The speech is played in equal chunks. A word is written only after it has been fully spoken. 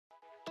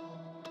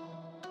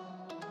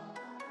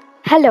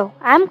Hello,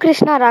 I'm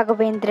Krishna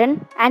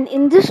Raghavendran, and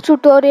in this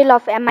tutorial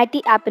of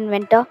MIT App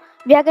Inventor,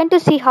 we are going to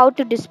see how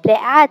to display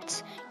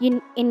ads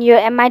in your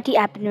MIT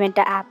App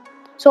Inventor app.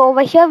 So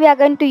over here we are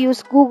going to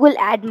use Google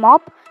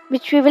AdMob,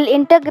 which we will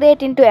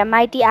integrate into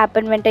MIT App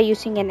Inventor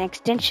using an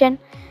extension,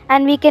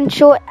 and we can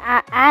show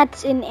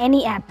ads in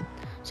any app.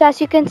 So as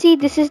you can see,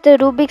 this is the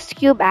Rubik's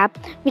Cube app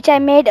which I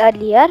made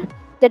earlier.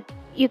 That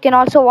you can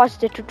also watch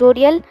the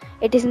tutorial.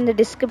 It is in the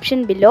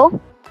description below.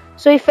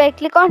 So if I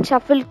click on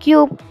shuffle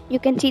cube, you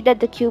can see that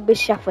the cube is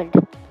shuffled.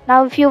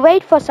 Now if you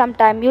wait for some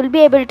time, you'll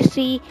be able to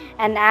see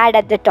an ad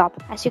at the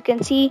top. As you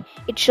can see,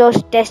 it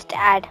shows test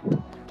ad.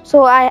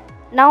 So I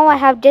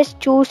have just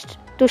choose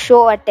to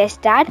show a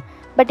test ad.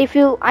 But if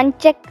you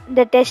uncheck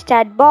the test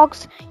ad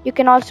box, you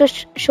can also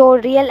show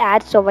real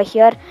ads over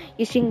here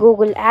using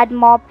Google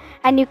AdMob,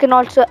 and you can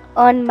also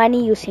earn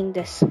money using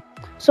this.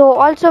 So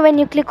also when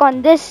you click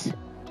on this,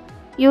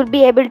 you'll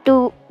be able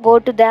to go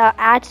to the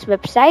ads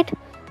website.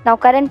 Now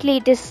currently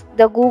it is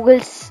the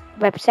Google's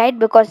website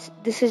because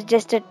this is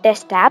just a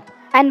test app.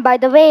 And by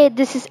the way,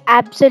 this is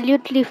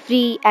absolutely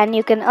free and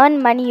you can earn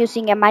money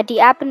using MIT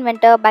App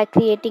Inventor by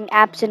creating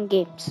apps and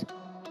games.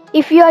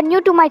 If you are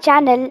new to my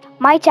channel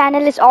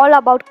is all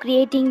about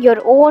creating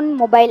your own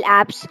mobile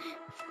apps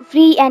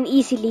free and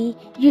easily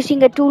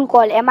using a tool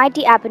called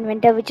MIT App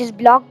Inventor, which is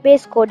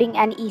block-based coding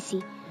and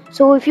easy.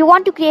 So if you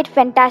want to create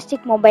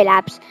fantastic mobile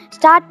apps,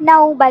 start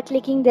now by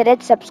clicking the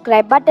red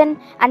subscribe button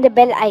and the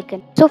bell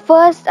icon. So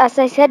first, as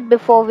I said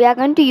before, we are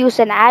going to use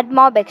an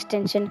AdMob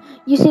extension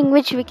using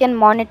which we can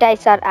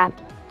monetize our app.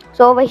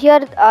 So over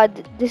here,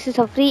 this is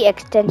a free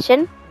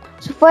extension.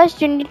 So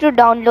first you need to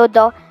download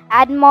the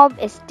AdMob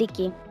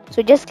SDK.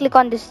 So just click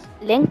on this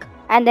link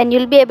and then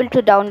you'll be able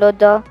to download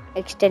the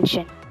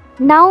extension.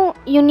 Now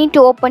you need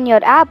to open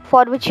your app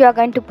for which you are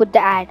going to put the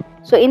ad.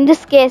 So in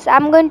this case,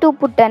 I'm going to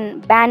put a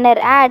banner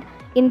ad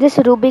in this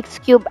Rubik's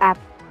Cube app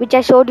which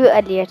I showed you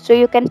earlier. So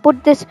you can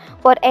put this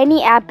for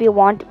any app you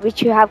want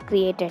which you have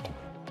created.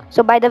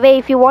 So by the way,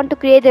 if you want to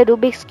create a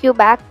Rubik's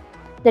Cube app,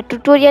 the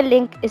tutorial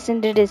link is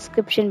in the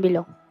description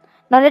below.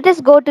 Now let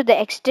us go to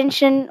the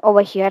extension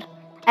over here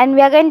and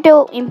we are going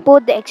to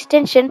import the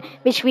extension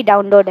which we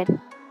downloaded.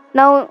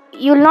 Now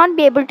you will not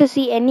be able to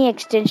see any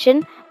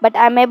extension, but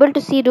I am able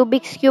to see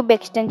Rubik's Cube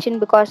extension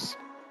because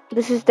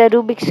this is the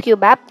Rubik's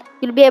Cube app.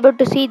 You'll be able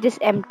to see this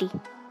empty.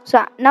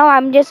 So now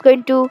I'm just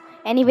going to,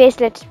 anyways,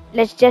 let's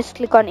just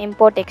click on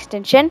import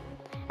extension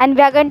and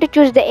we are going to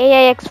choose the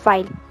AIX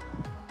file.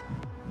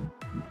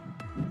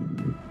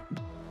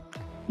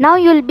 Now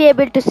you'll be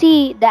able to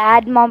see the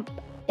AdMob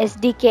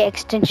SDK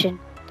extension.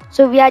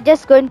 So we are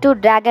just going to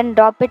drag and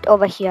drop it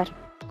over here.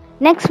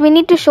 Next, we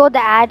need to show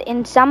the ad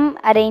in some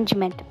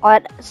arrangement or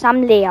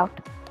some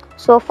layout.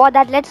 So for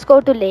that, let's go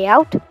to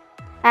layout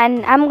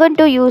and I'm going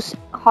to use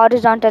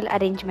horizontal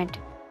arrangement.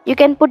 You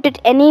can put it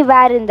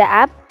anywhere in the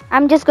app.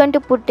 I'm just going to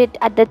put it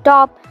at the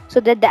top so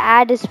that the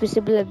ad is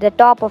visible at the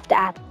top of the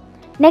app.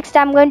 Next,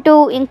 I'm going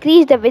to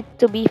increase the width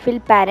to be fill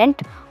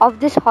parent of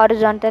this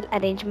horizontal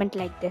arrangement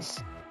like this.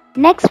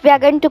 Next, we are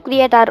going to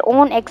create our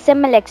own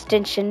XML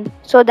extension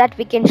so that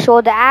we can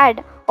show the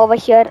ad over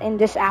here in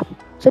this app.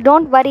 So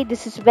don't worry,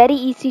 this is very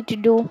easy to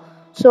do.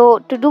 So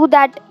to do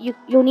that,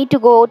 you need to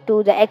go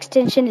to the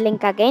extension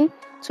link again.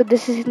 So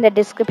this is in the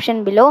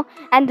description below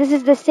and this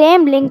is the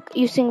same link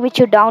using which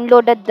you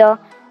downloaded the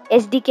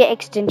SDK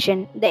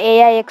extension, the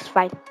AIX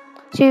file.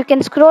 So you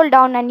can scroll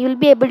down and you'll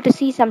be able to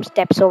see some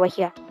steps over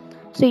here.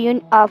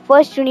 So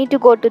first you need to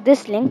go to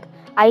this link,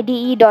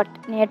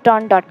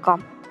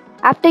 ide.neutron.com.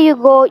 After you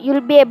go, you'll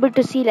be able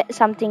to see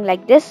something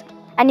like this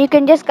and you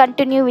can just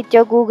continue with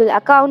your Google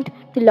account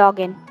to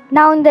log in.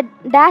 Now in the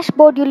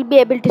dashboard, you'll be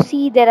able to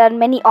see there are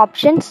many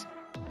options.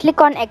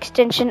 Click on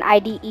extension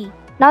IDE.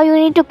 Now you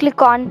need to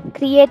click on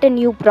create a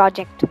new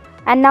project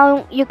and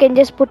now you can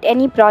just put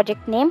any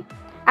project name.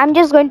 I'm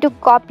just going to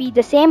copy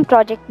the same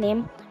project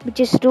name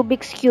which is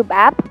Rubik's Cube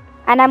app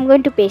and I'm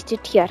going to paste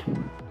it here.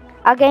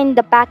 Again,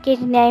 the package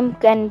name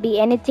can be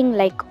anything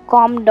like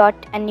com dot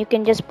and you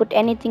can just put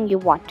anything you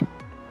want.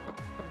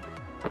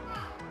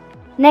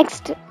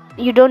 Next,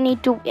 you don't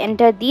need to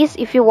enter these.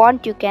 If you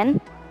want, you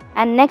can.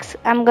 And next,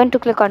 I'm going to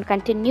click on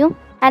continue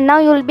and now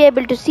you will be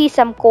able to see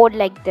some code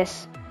like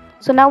this.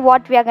 So now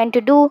what we are going to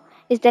do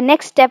is the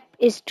next step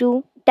is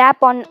to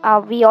tap on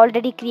we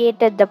already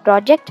created the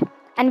project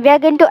and we are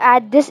going to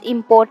add this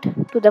import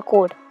to the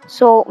code.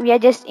 So we are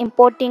just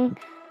importing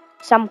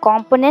some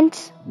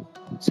components.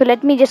 So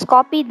let me just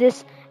copy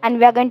this and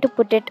we are going to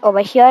put it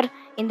over here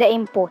in the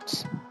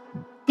imports.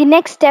 The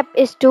next step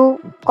is to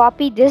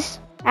copy this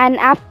and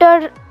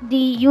after the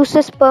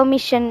user's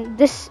permission,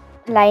 this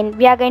line,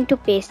 we are going to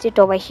paste it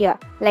over here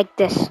like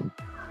this.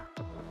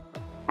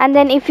 And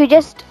then if you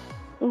just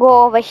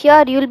go over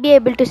here, you'll be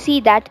able to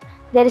see that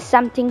there is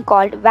something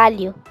called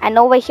value and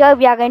over here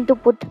we are going to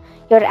put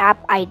your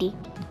app ID.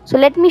 So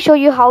let me show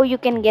you how you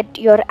can get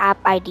your app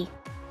ID.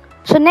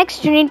 So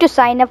next you need to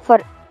sign up for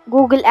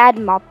Google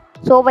AdMob.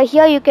 So over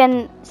here you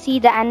can see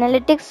the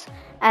analytics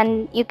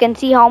and you can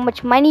see how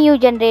much money you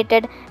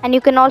generated and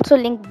you can also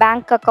link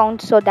bank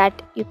accounts so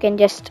that you can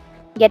just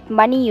get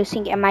money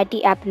using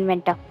MIT App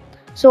Inventor.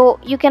 So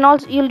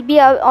you'll be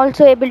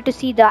also able to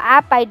see the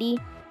app ID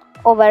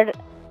over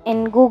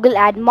in Google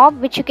AdMob,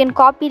 which you can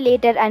copy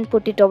later and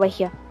put it over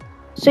here.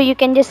 So you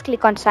can just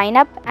click on sign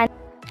up, and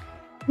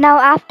now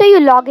after you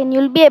log in,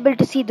 you'll be able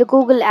to see the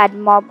Google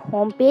AdMob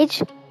homepage,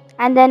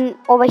 and then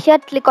over here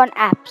click on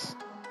apps.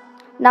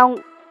 Now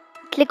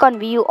click on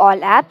view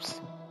all apps,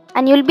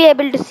 and you'll be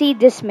able to see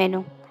this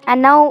menu.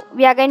 And now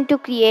we are going to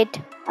create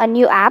a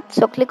new app,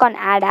 so click on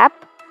add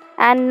app,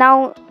 and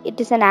now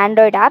it is an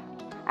Android app.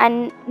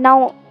 And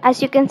now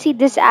as you can see,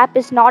 this app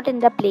is not in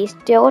the Play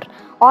Store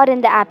or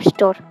in the App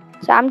Store,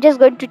 so I'm just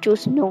going to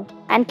choose no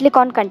and click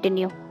on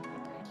continue.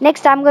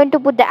 Next, I'm going to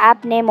put the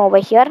app name over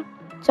here.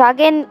 So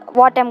again,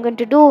 what I'm going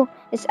to do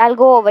is I'll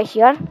go over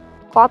here,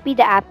 copy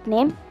the app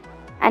name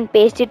and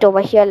paste it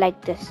over here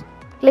like this.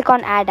 Click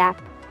on add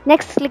app.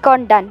 Next, click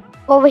on done.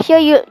 Over here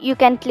you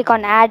can click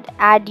on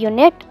add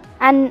unit,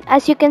 and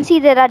as you can see,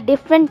 there are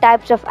different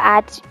types of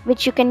ads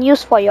which you can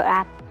use for your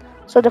app.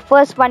 So the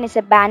first one is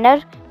a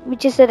banner,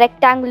 which is a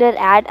rectangular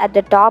ad at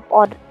the top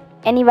or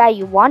anywhere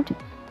you want,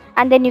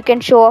 and then you can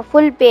show a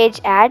full page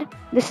ad.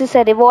 This is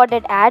a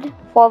rewarded ad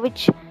for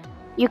which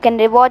you can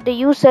reward the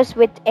users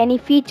with any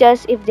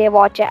features if they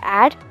watch an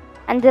ad,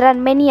 and there are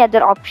many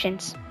other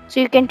options.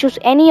 So you can choose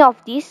any of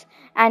these,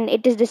 and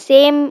it is the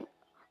same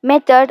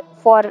method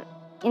for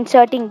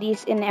inserting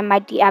these in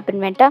MIT App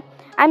Inventor.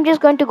 I'm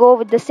just going to go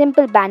with the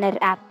simple banner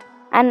app,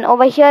 and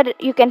over here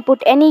you can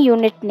put any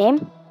unit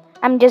name.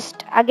 I'm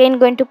just again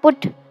going to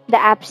put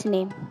the app's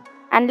name,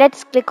 and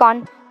let's click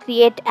on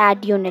create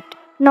ad unit.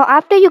 Now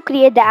after you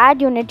create the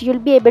ad unit, you'll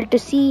be able to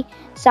see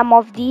some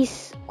of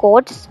these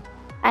codes,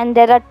 and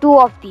there are two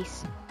of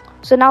these.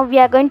 So now we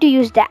are going to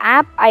use the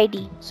app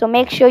ID, so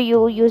make sure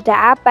you use the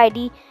app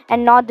ID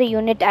and not the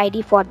unit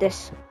ID for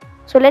this.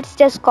 So let's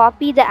just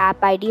copy the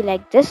app ID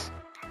like this,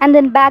 and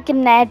then back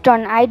in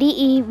Netron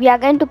IDE we are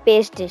going to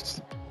paste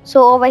this.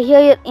 So over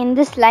here in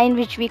this line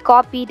which we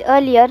copied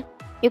earlier,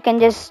 you can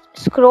just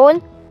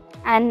scroll,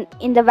 and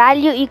in the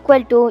value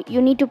equal to,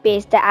 you need to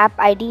paste the app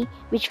ID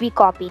which we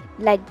copied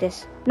like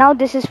this. Now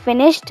this is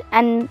finished,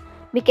 and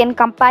we can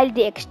compile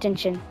the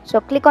extension.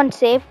 So click on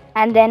save,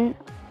 and then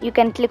you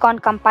can click on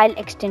compile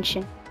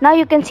extension. Now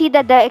you can see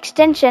that the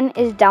extension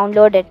is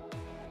downloaded.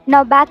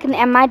 Now back in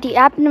MIT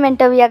App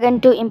Inventor, we are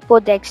going to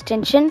import the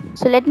extension.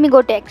 So let me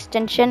go to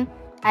extension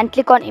and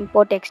click on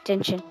import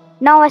extension.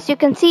 Now as you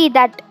can see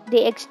that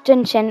the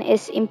extension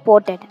is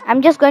imported.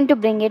 I'm just going to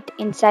bring it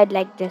inside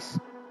like this.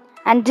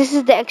 And this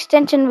is the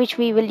extension which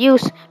we will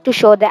use to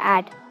show the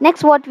ad.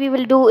 Next, what we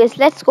will do is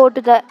let's go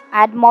to the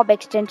AdMob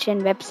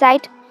extension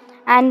website,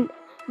 and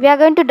we are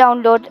going to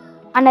download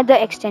another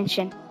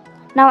extension.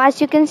 Now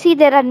as you can see,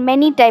 there are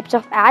many types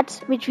of ads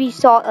which we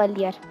saw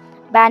earlier,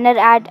 banner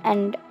ad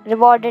and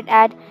rewarded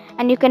ad,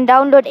 and you can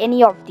download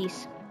any of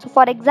these. So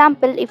for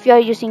example, if you are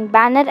using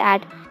banner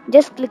ad,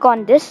 just click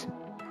on this,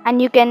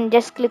 and you can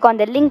just click on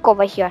the link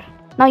over here.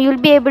 Now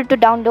you'll be able to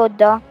download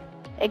the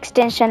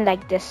extension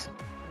like this.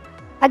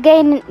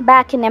 Again,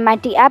 back in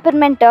MIT App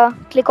Inventor,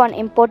 click on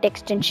import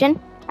extension,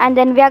 and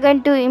then we are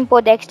going to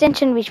import the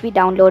extension which we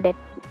downloaded.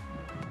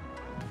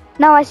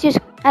 Now as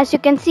you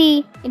can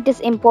see, it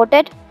is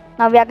imported.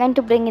 Now we are going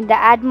to bring in the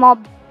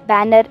AdMob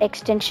banner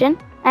extension,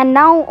 and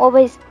now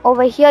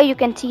over here you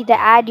can see the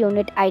ad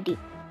unit ID.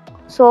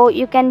 So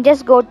you can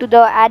just go to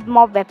the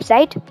AdMob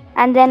website,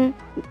 and then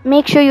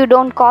make sure you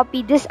don't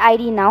copy this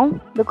ID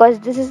now, because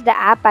this is the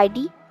app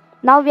ID.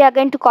 Now we are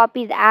going to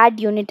copy the ad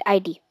unit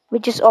ID,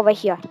 which is over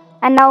here.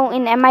 And now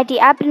in MIT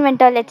App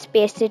Inventor, let's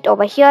paste it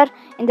over here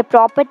in the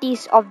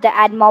properties of the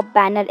AdMob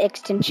banner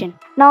extension.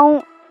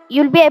 Now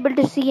you'll be able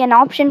to see an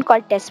option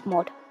called test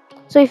mode.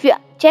 So if you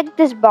check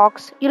this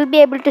box, you'll not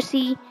be able to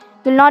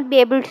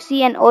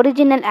see an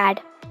original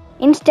ad.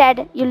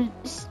 Instead, you'll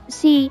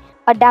see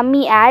a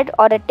dummy ad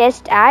or a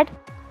test ad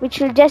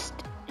which will just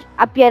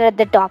appear at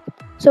the top.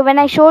 So when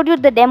I showed you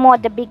the demo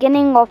at the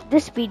beginning of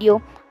this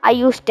video, I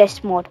used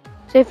test mode.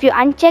 So if you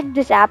uncheck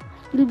this app,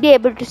 you'll be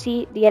able to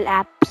see real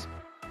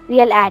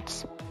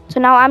ads.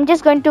 So now I'm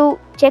just going to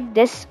check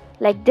this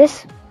like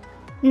this.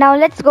 Now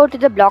let's go to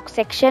the block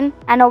section,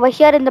 and over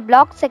here in the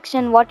block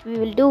section, what we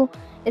will do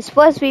is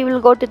first we will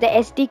go to the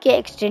SDK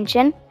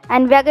extension,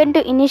 and we are going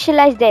to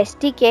initialize the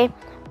SDK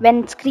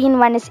when screen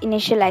 1 is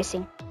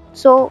initializing.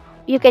 So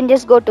you can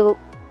just go to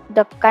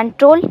the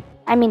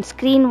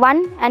screen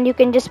 1, and you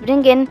can just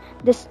bring in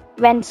this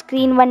when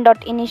screen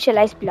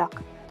 1.initialize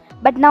block.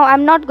 But now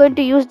I'm not going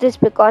to use this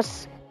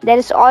because there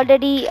is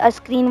already a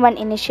screen 1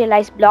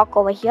 initialize block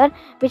over here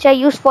which I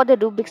use for the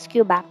Rubik's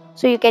Cube app.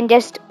 So you can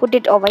just put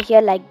it over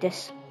here like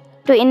this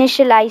to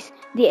initialize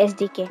the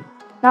SDK.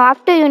 Now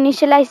after you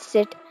initialize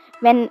it,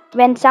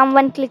 when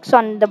someone clicks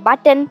on the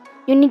button,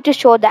 you need to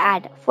show the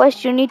ad.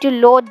 First you need to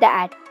load the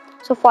ad.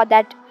 So for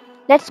that,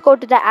 let's go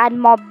to the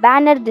AdMob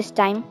banner this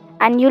time,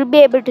 and you'll be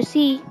able to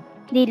see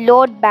the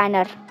load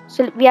banner.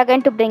 So we are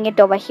going to bring it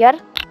over here,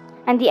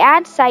 and the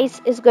ad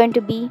size is going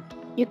to be,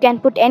 you can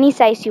put any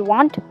size you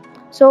want.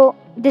 So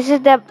this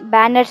is the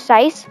banner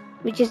size,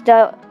 which is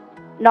the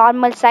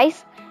normal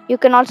size, You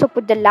can also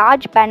put the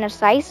large banner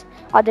size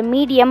or the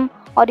medium,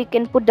 or you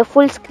can put the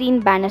full screen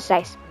banner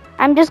size.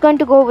 I'm just going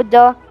to go with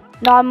the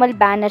normal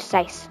banner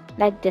size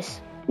like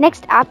this.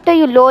 Next, after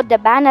you load the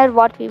banner,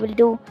 what we will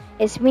do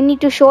is we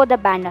need to show the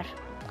banner.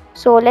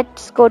 So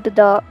let's go to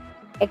the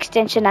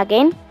extension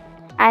again,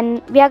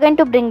 and we are going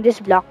to bring this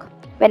block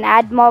when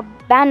AdMob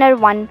banner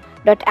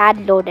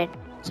 1.add loaded.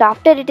 So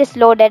after it is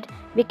loaded,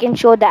 we can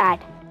show the ad.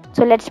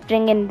 So let's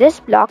bring in this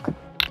block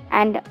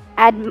and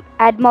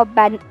AdMob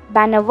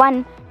banner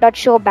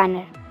 1.show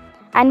banner,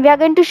 and we are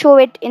going to show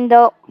it in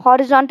the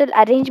horizontal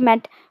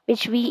arrangement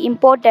which we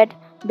imported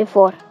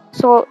before.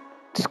 So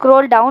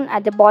scroll down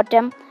at the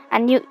bottom,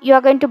 and you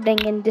are going to bring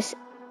in this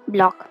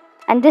block,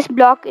 and this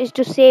block is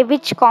to say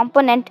which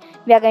component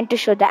we are going to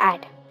show the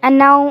ad. And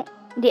now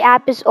the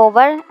app is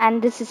over,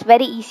 and this is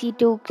very easy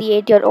to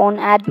create your own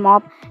ad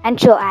mob and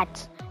show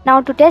ads.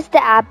 Now to test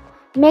the app,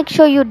 make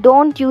sure you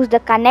don't use the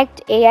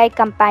Connect AI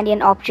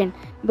Companion option,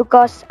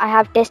 because I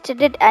have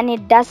tested it and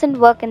it doesn't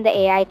work in the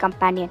AI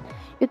Companion.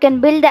 You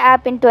can build the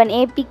app into an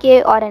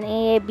APK or an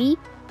AAB,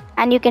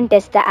 and you can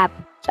test the app.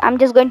 So I'm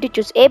just going to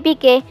choose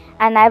APK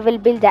and I will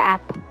build the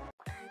app.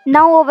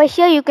 Now over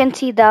here you can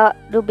see the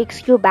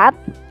Rubik's Cube app,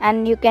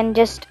 and you can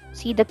just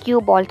see the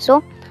cube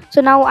also. So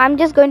now I'm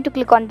just going to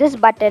click on this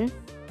button,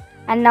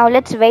 and now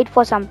let's wait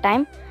for some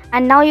time,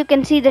 and now you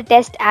can see the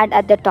test ad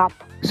at the top.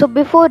 So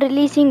before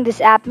releasing this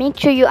app, make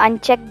sure you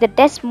uncheck the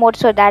test mode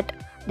so that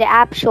the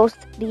app shows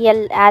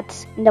real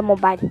ads in the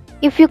mobile.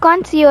 If you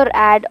can't see your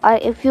ad, or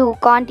if you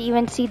can't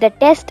even see the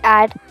test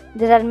ad,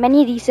 there are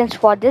many reasons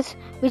for this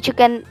which you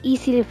can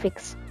easily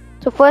fix.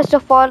 So first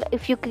of all,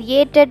 if you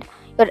created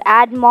your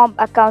AdMob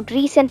account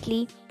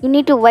recently, you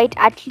need to wait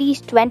at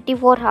least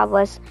 24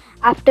 hours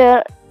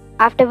after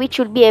which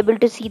you'll be able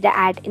to see the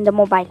ad in the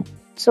mobile.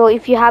 So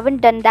if you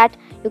haven't done that,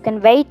 you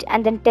can wait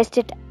and then test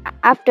it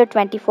after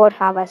 24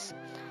 hours.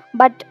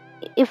 But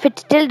if it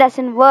still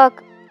doesn't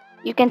work,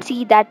 you can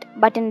see that,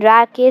 but in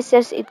rare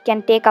cases it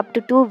can take up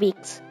to 2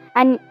 weeks.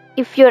 And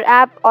if your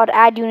app or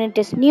ad unit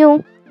is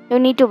new, you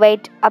need to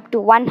wait up to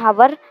 1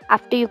 hour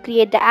after you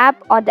create the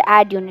app or the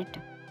ad unit.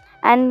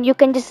 And you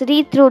can just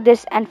read through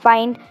this and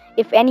find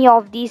if any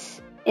of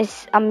these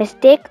is a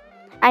mistake,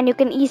 and you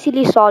can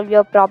easily solve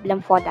your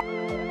problem for that.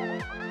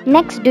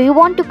 Next, do you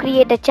want to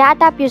create a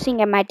chat app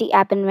using MIT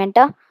App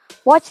Inventor?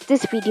 Watch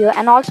this video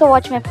and also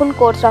watch my full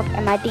course of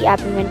MIT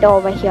App Inventor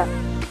over here.